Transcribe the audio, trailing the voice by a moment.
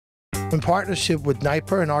In partnership with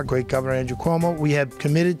NYPA and our great Governor Andrew Cuomo, we have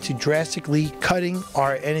committed to drastically cutting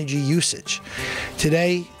our energy usage.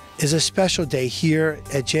 Today is a special day here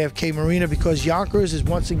at JFK Marina because Yonkers is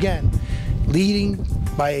once again leading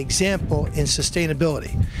by example in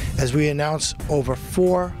sustainability as we announce over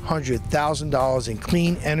 $400,000 in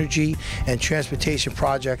clean energy and transportation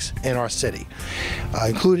projects in our city.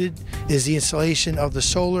 Included is the installation of the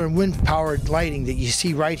solar and wind powered lighting that you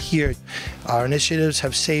see right here. Our initiatives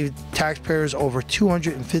have saved taxpayers over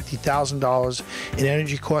 $250,000 in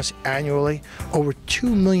energy costs annually, over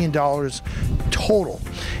 $2 million total,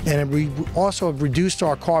 and we also have reduced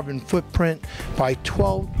our carbon footprint by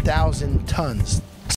 12,000 tons.